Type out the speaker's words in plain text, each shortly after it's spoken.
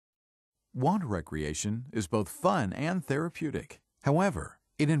Water recreation is both fun and therapeutic. However,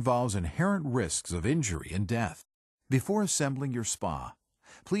 it involves inherent risks of injury and death. Before assembling your spa,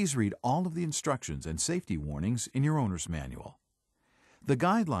 please read all of the instructions and safety warnings in your owner's manual. The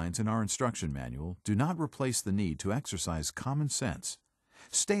guidelines in our instruction manual do not replace the need to exercise common sense.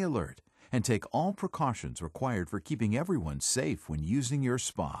 Stay alert and take all precautions required for keeping everyone safe when using your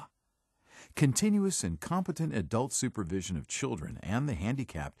spa. Continuous and competent adult supervision of children and the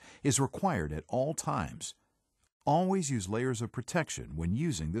handicapped is required at all times. Always use layers of protection when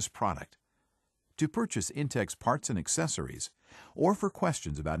using this product. To purchase Intex parts and accessories, or for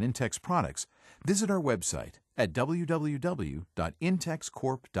questions about Intex products, visit our website at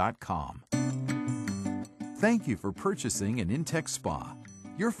www.intexcorp.com. Thank you for purchasing an Intex Spa.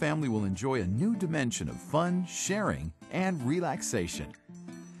 Your family will enjoy a new dimension of fun, sharing, and relaxation.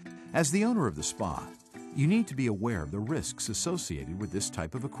 As the owner of the spa, you need to be aware of the risks associated with this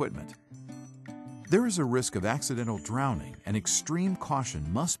type of equipment. There is a risk of accidental drowning, and extreme caution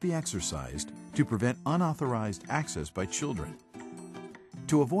must be exercised to prevent unauthorized access by children.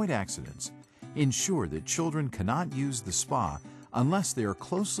 To avoid accidents, ensure that children cannot use the spa unless they are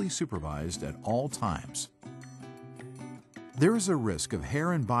closely supervised at all times. There is a risk of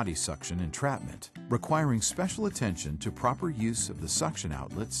hair and body suction entrapment, requiring special attention to proper use of the suction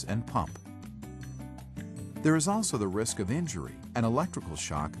outlets and pump. There is also the risk of injury and electrical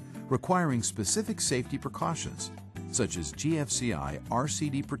shock, requiring specific safety precautions, such as GFCI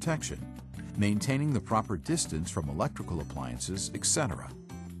RCD protection, maintaining the proper distance from electrical appliances, etc.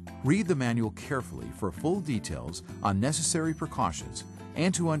 Read the manual carefully for full details on necessary precautions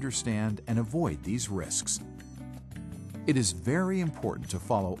and to understand and avoid these risks. It is very important to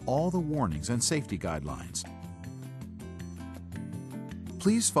follow all the warnings and safety guidelines.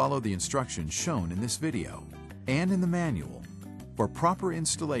 Please follow the instructions shown in this video and in the manual for proper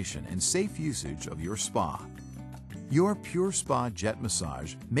installation and safe usage of your spa. Your PureSpa jet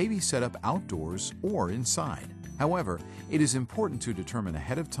massage may be set up outdoors or inside. However, it is important to determine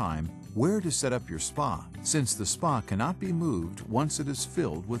ahead of time where to set up your spa, since the spa cannot be moved once it is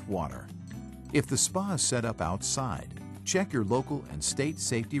filled with water. If the spa is set up outside, check your local and state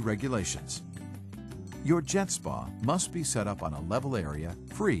safety regulations. Your jet spa must be set up on a level area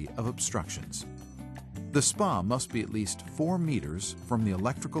free of obstructions. The spa must be at least 4 meters from the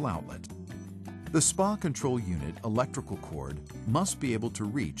electrical outlet. The spa control unit electrical cord must be able to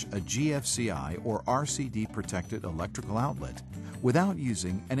reach a GFCI or RCD protected electrical outlet without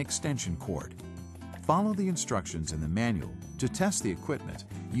using an extension cord. Follow the instructions in the manual to test the equipment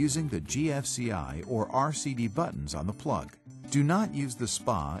using the GFCI or RCD buttons on the plug. Do not use the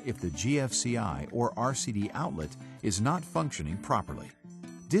spa if the GFCI or RCD outlet is not functioning properly.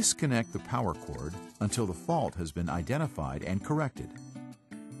 Disconnect the power cord until the fault has been identified and corrected.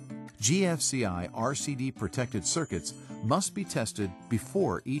 GFCI RCD protected circuits must be tested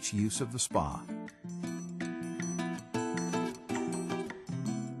before each use of the spa.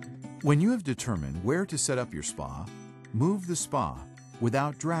 When you have determined where to set up your spa, move the spa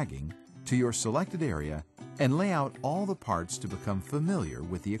without dragging to your selected area and lay out all the parts to become familiar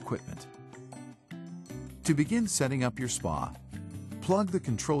with the equipment. To begin setting up your spa, plug the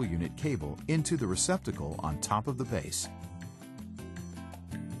control unit cable into the receptacle on top of the base.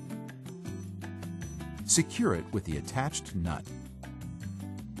 Secure it with the attached nut.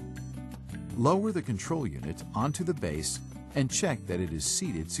 Lower the control unit onto the base and check that it is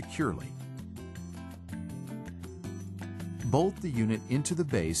seated securely. Bolt the unit into the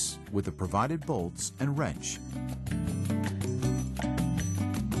base with the provided bolts and wrench.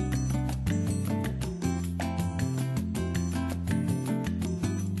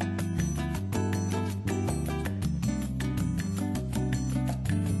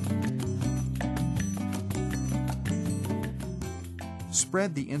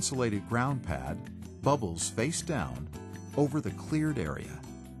 Spread the insulated ground pad, bubbles face down, over the cleared area.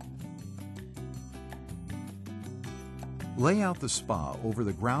 Lay out the spa over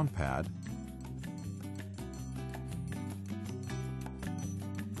the ground pad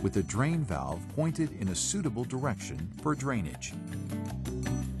with the drain valve pointed in a suitable direction for drainage.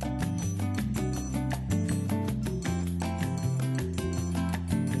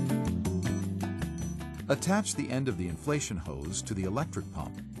 Attach the end of the inflation hose to the electric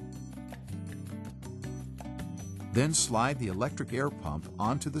pump. Then slide the electric air pump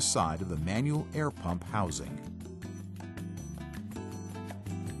onto the side of the manual air pump housing.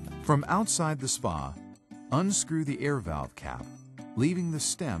 From outside the spa, unscrew the air valve cap, leaving the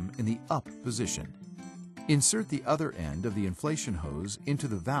stem in the up position. Insert the other end of the inflation hose into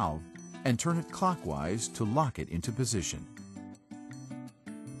the valve and turn it clockwise to lock it into position.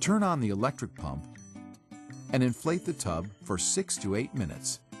 Turn on the electric pump and inflate the tub for 6 to 8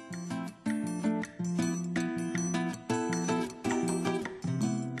 minutes.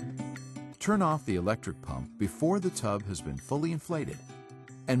 Turn off the electric pump before the tub has been fully inflated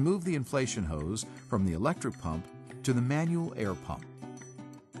and move the inflation hose from the electric pump to the manual air pump.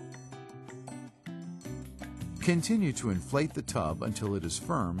 Continue to inflate the tub until it is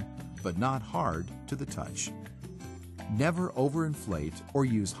firm but not hard to the touch. Never overinflate or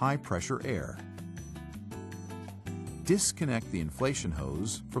use high-pressure air. Disconnect the inflation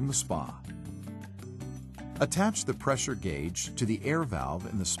hose from the spa. Attach the pressure gauge to the air valve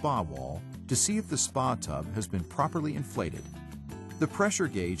in the spa wall to see if the spa tub has been properly inflated. The pressure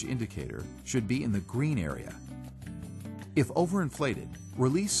gauge indicator should be in the green area. If overinflated,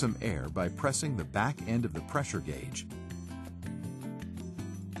 release some air by pressing the back end of the pressure gauge.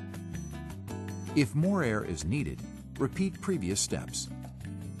 If more air is needed, repeat previous steps.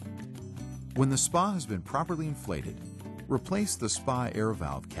 When the spa has been properly inflated, replace the spa air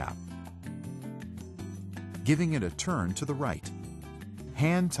valve cap, giving it a turn to the right.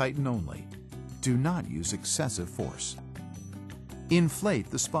 Hand tighten only. Do not use excessive force.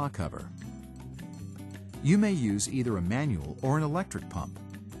 Inflate the spa cover. You may use either a manual or an electric pump.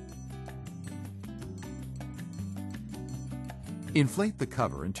 Inflate the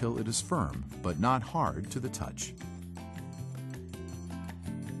cover until it is firm but not hard to the touch.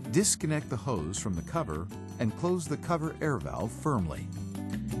 Disconnect the hose from the cover and close the cover air valve firmly.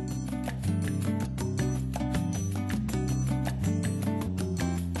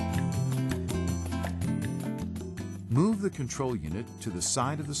 Move the control unit to the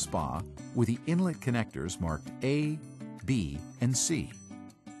side of the spa with the inlet connectors marked A, B, and C.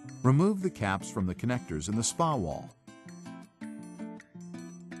 Remove the caps from the connectors in the spa wall.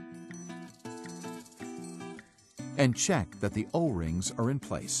 And check that the O-rings are in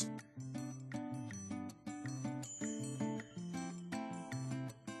place.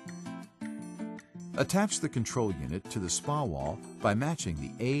 Attach the control unit to the spa wall by matching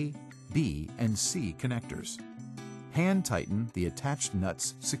the A, B, and C connectors. Hand tighten the attached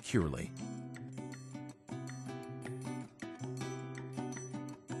nuts securely.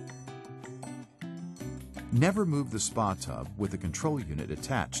 Never move the spa tub with the control unit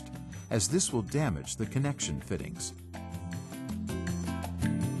attached, as this will damage the connection fittings.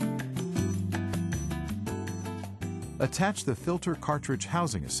 Attach the filter cartridge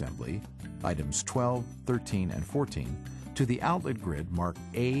housing assembly, items 12, 13, and 14, to the outlet grid marked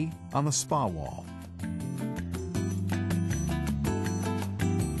A on the spa wall.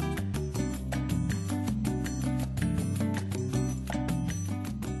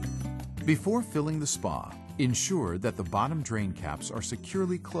 Before filling the spa, ensure that the bottom drain caps are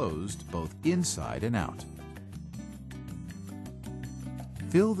securely closed both inside and out.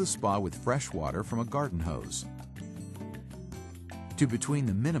 Fill the spa with fresh water from a garden hose to between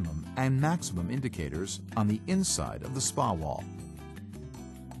the minimum and maximum indicators on the inside of the spa wall.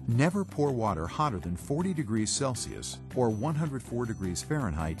 Never pour water hotter than 40 degrees Celsius or 104 degrees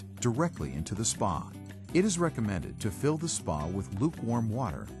Fahrenheit directly into the spa. It is recommended to fill the spa with lukewarm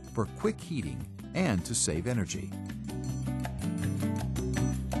water for quick heating and to save energy.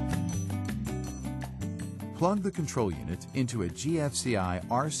 Plug the control unit into a GFCI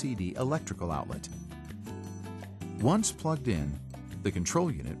RCD electrical outlet. Once plugged in, the control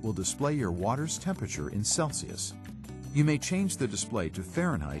unit will display your water's temperature in Celsius. You may change the display to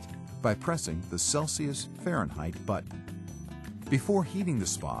Fahrenheit by pressing the Celsius Fahrenheit button. Before heating the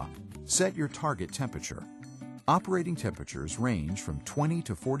spa, set your target temperature. Operating temperatures range from 20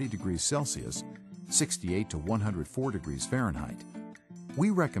 to 40 degrees Celsius, 68 to 104 degrees Fahrenheit. We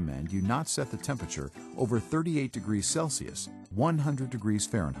recommend you not set the temperature over 38 degrees Celsius, 100 degrees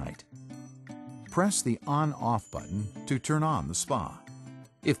Fahrenheit. Press the on-off button to turn on the spa.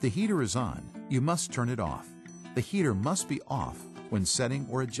 If the heater is on, you must turn it off. The heater must be off when setting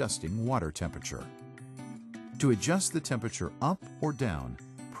or adjusting water temperature. To adjust the temperature up or down,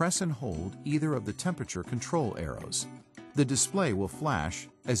 press and hold either of the temperature control arrows. The display will flash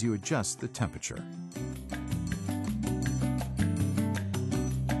as you adjust the temperature.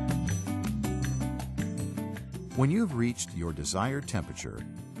 When you have reached your desired temperature,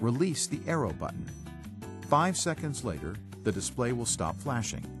 release the arrow button. 5 seconds later, the display will stop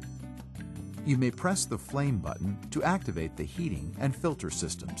flashing. You may press the flame button to activate the heating and filter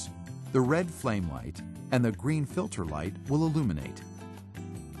systems. The red flame light and the green filter light will illuminate.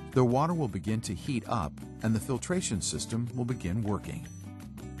 The water will begin to heat up and the filtration system will begin working.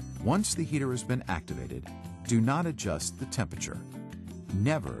 Once the heater has been activated, do not adjust the temperature.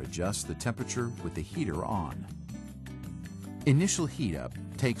 Never adjust the temperature with the heater on. Initial heat up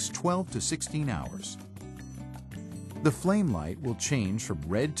takes 12 to 16 hours. The flame light will change from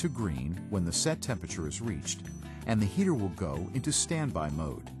red to green when the set temperature is reached, and the heater will go into standby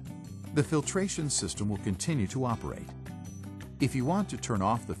mode. The filtration system will continue to operate. If you want to turn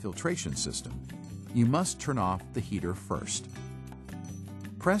off the filtration system, you must turn off the heater first.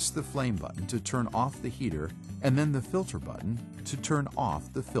 Press the flame button to turn off the heater and then the filter button to turn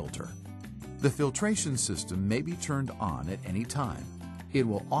off the filter. The filtration system may be turned on at any time. It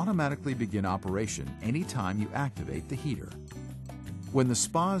will automatically begin operation anytime you activate the heater. When the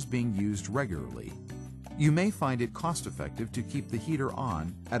spa is being used regularly, you may find it cost-effective to keep the heater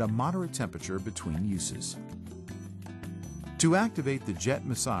on at a moderate temperature between uses. To activate the jet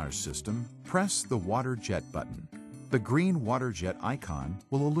massage system, press the water jet button. The green water jet icon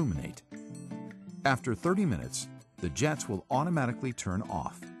will illuminate. After 30 minutes, the jets will automatically turn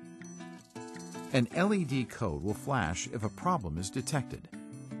off. An LED code will flash if a problem is detected.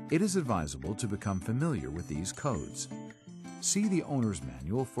 It is advisable to become familiar with these codes. See the owner's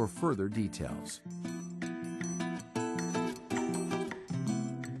manual for further details.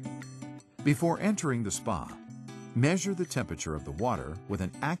 Before entering the spa, measure the temperature of the water with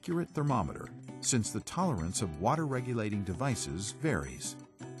an accurate thermometer, since the tolerance of water-regulating devices varies.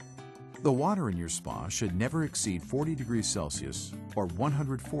 The water in your spa should never exceed 40 degrees Celsius or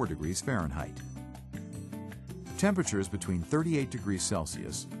 104 degrees Fahrenheit. Temperatures between 38 degrees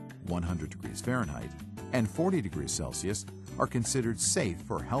Celsius, 100 degrees Fahrenheit, and 40 degrees Celsius are considered safe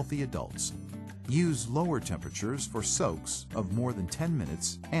for healthy adults. Use lower temperatures for soaks of more than 10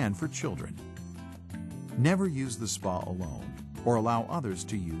 minutes and for children. Never use the spa alone or allow others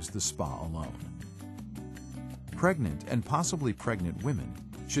to use the spa alone. Pregnant and possibly pregnant women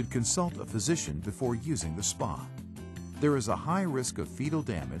should consult a physician before using the spa. There is a high risk of fetal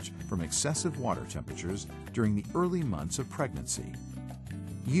damage from excessive water temperatures during the early months of pregnancy.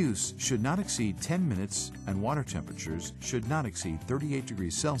 Use should not exceed 10 minutes and water temperatures should not exceed 38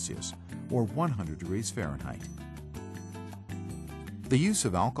 degrees Celsius or 100 degrees Fahrenheit. The use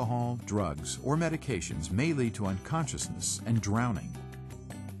of alcohol, drugs, or medications may lead to unconsciousness and drowning.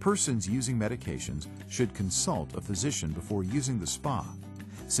 Persons using medications should consult a physician before using the spa,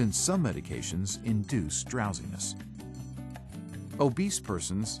 since some medications induce drowsiness. Obese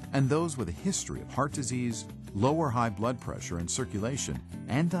persons and those with a history of heart disease, low or high blood pressure and circulation,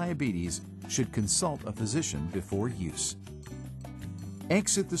 and diabetes should consult a physician before use.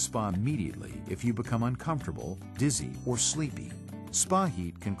 Exit the spa immediately if you become uncomfortable, dizzy, or sleepy. Spa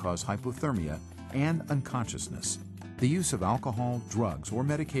heat can cause hypothermia and unconsciousness. The use of alcohol, drugs, or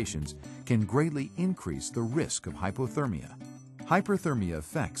medications can greatly increase the risk of hypothermia. Hyperthermia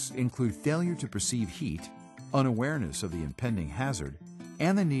effects include failure to perceive heat, unawareness of the impending hazard,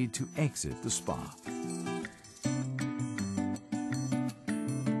 and the need to exit the spa.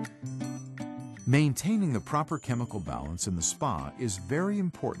 Maintaining the proper chemical balance in the spa is very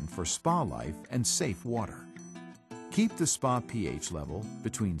important for spa life and safe water. Keep the spa pH level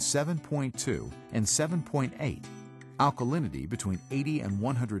between 7.2 and 7.8, alkalinity between 80 and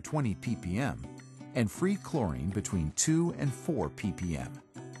 120 ppm, and free chlorine between 2 and 4 ppm.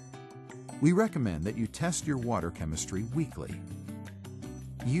 We recommend that you test your water chemistry weekly.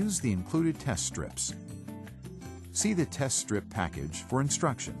 Use the included test strips. See the test strip package for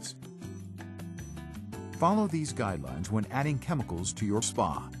instructions. Follow these guidelines when adding chemicals to your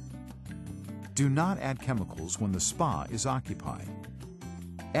spa. Do not add chemicals when the spa is occupied.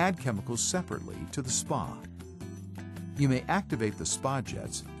 Add chemicals separately to the spa. You may activate the spa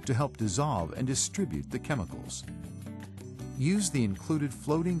jets to help dissolve and distribute the chemicals. Use the included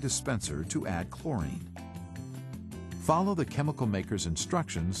floating dispenser to add chlorine. Follow the chemical maker's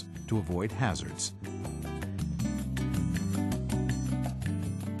instructions to avoid hazards.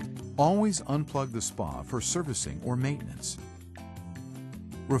 Always unplug the spa for servicing or maintenance.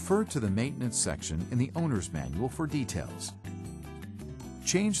 Refer to the maintenance section in the owner's manual for details.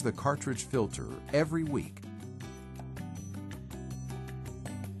 Change the cartridge filter every week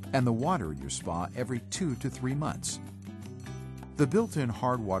and the water in your spa every 2 to 3 months. The built-in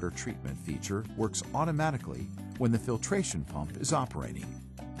hard water treatment feature works automatically when the filtration pump is operating.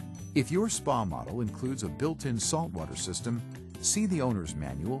 If your spa model includes a built-in saltwater system, see the owner's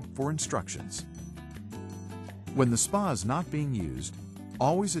manual for instructions. When the spa is not being used,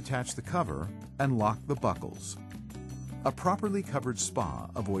 always attach the cover and lock the buckles. A properly covered spa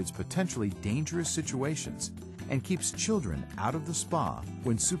avoids potentially dangerous situations and keeps children out of the spa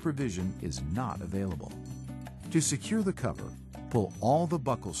when supervision is not available. To secure the cover, pull all the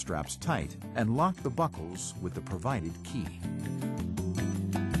buckle straps tight and lock the buckles with the provided key.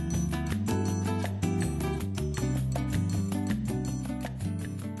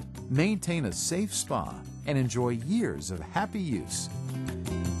 Maintain a safe spa and enjoy years of happy use.